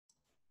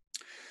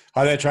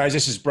Hi there, traders.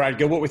 This is Brad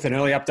Gilbert with an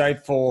early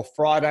update for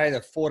Friday,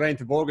 the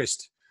 14th of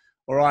August.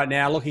 All right,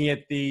 now looking at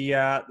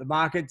the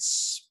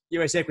markets,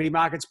 US equity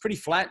markets, pretty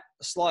flat.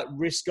 A slight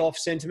risk-off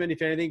sentiment,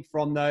 if anything,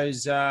 from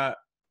those,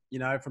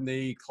 from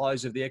the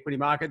close of the equity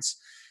markets.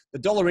 The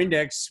dollar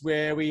index,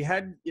 where we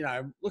had,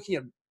 looking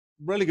at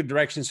really good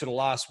direction sort of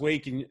last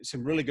week and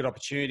some really good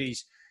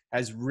opportunities,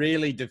 has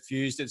really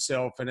diffused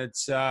itself, and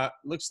it's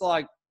looks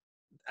like,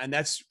 and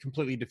that's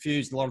completely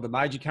diffused a lot of the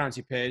major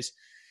currency pairs.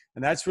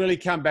 And that's really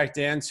come back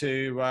down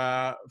to,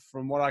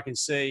 from what I can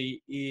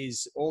see,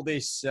 is all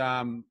this,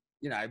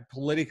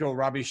 political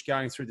rubbish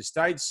going through the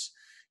States.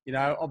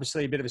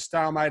 Obviously a bit of a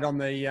stalemate on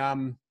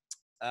the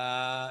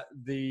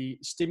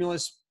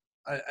stimulus,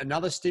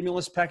 another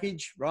stimulus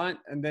package, right?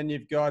 And then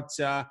you've got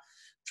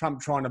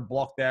Trump trying to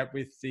block that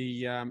with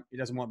the, he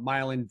doesn't want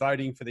mail-in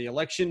voting for the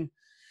election.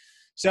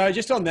 So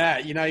just on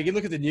that, you can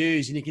look at the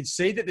news and you can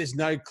see that there's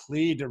no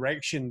clear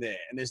direction there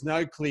and there's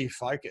no clear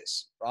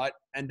focus, right?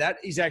 And that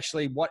is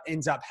actually what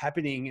ends up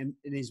happening and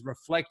is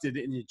reflected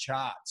in your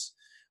charts,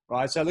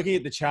 right? So looking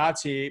at the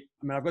charts here,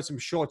 I've got some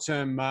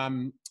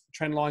short-term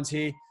trend lines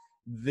here.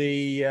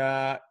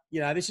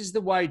 This is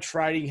the way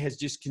trading has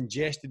just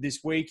congested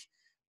this week.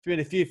 There's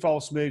been a few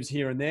false moves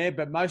here and there,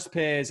 but most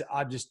pairs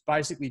are just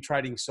basically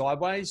trading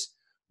sideways,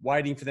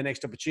 waiting for the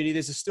next opportunity.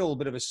 There's still a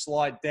bit of a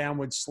slight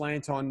downward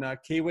slant on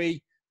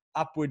Kiwi,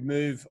 upward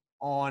move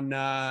on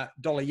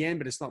dollar yen,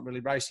 but it's not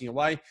really racing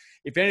away.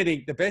 If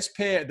anything, the best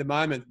pair at the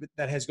moment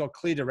that has got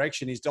clear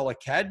direction is dollar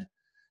CAD,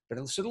 but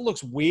it sort of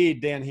looks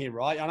weird down here,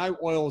 right? I know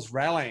oil's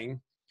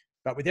rallying,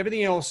 but with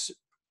everything else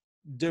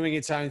doing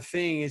its own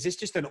thing, is this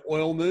just an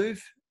oil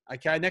move?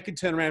 Okay, and that can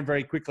turn around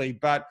very quickly.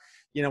 But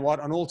you know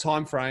what? On all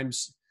time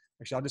frames,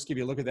 actually, I'll just give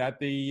you a look at that.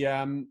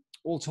 The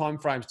all time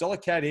frames, dollar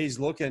CAD is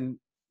looking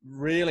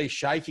really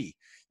shaky.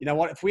 You know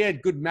what? If we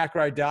had good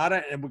macro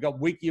data and we got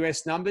weak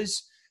US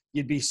numbers,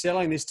 you'd be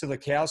selling this till the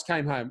cows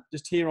came home.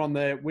 Just here on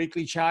the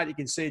weekly chart, you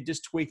can see it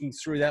just tweaking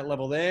through that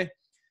level there.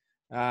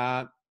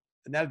 And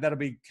that'll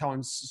be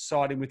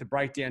coinciding with the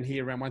breakdown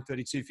here around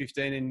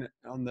 132.15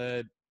 on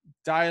the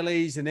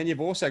dailies. And then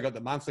you've also got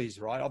the monthlies,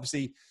 right?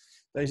 Obviously,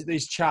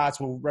 these charts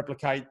will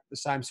replicate the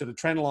same sort of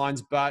trend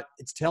lines, but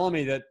it's telling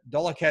me that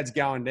dollar CAD's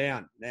going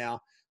down.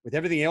 Now, with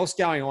everything else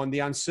going on, the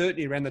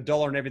uncertainty around the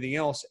dollar and everything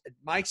else, it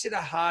makes it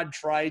a hard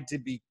trade to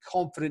be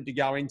confident to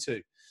go into,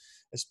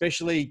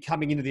 especially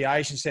coming into the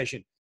Asian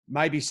session.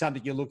 Maybe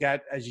something you look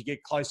at as you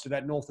get close to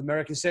that North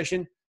American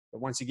session.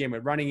 But once again, we're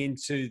running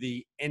into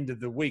the end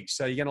of the week.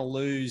 So you're going to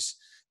lose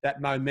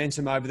that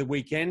momentum over the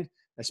weekend,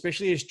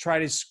 especially as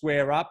traders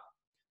square up,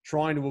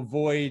 trying to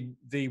avoid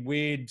the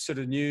weird sort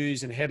of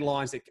news and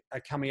headlines that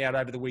are coming out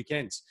over the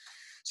weekends.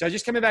 So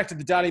just coming back to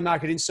the daily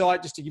market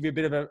insight, just to give you a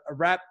bit of a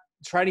wrap.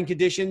 Trading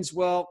conditions,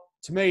 well,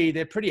 to me,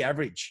 they're pretty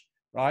average,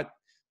 right?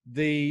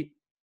 The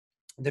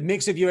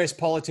mix of US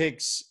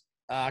politics,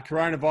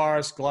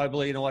 coronavirus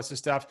globally and all that sort of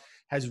stuff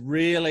has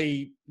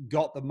really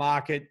got the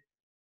market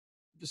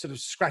sort of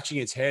scratching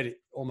its head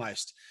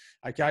almost.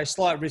 Okay,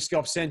 slight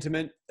risk-off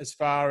sentiment as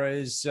far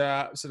as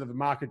sort of a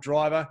market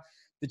driver.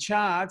 The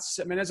charts,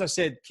 as I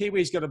said,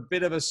 Kiwi's got a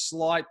bit of a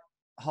slight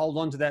hold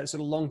on to that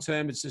sort of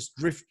long-term. It's just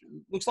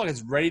looks like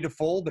it's ready to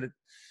fall, but it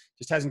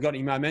just hasn't got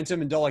any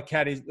momentum. And dollar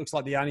CAD looks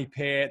like the only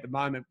pair at the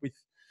moment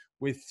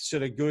with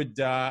sort of good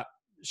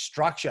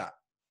structure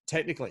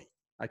technically.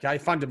 Okay,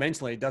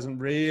 fundamentally, it doesn't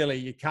really,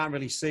 you can't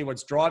really see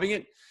what's driving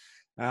it.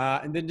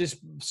 And then just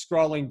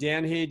scrolling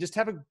down here, just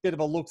have a bit of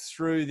a look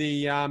through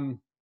the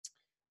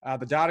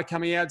data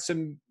coming out.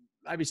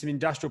 Maybe some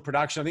industrial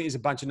production. I think there's a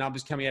bunch of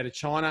numbers coming out of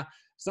China.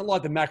 It's not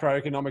like the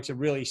macroeconomics are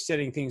really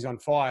setting things on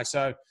fire.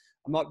 So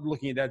I'm not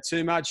looking at that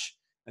too much.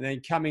 And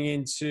then coming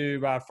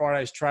into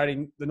Friday's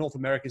trading, the North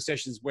American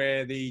sessions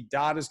where the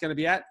data is going to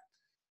be at.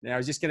 Now,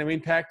 is this going to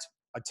impact?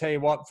 I tell you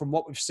what, from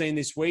what we've seen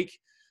this week,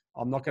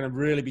 I'm not going to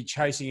really be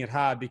chasing it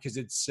hard because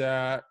it's,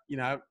 we're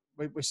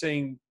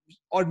seeing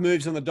odd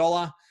moves on the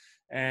dollar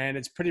and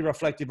it's pretty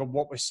reflective of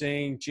what we're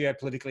seeing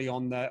geopolitically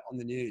on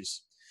the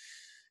news.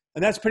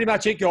 And that's pretty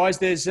much it, guys.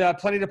 There's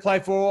plenty to play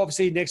for.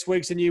 Obviously, next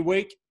week's a new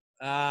week.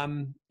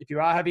 If you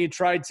are having a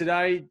trade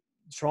today,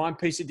 try and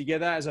piece it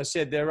together. As I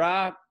said,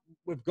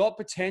 we've got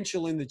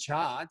potential in the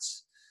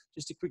charts.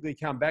 Just to quickly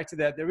come back to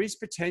that, there is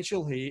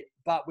potential here,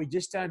 but we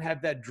just don't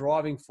have that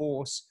driving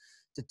force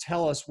to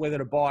tell us whether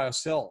to buy or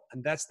sell.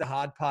 And that's the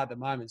hard part at the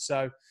moment.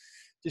 So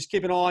just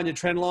keep an eye on your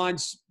trend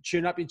lines,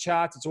 tune up your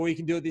charts. It's all you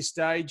can do at this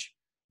stage.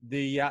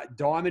 The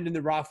diamond in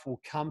the rough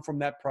will come from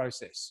that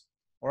process.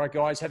 All right,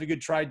 guys, have a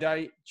good trade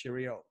day.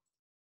 Cheerio.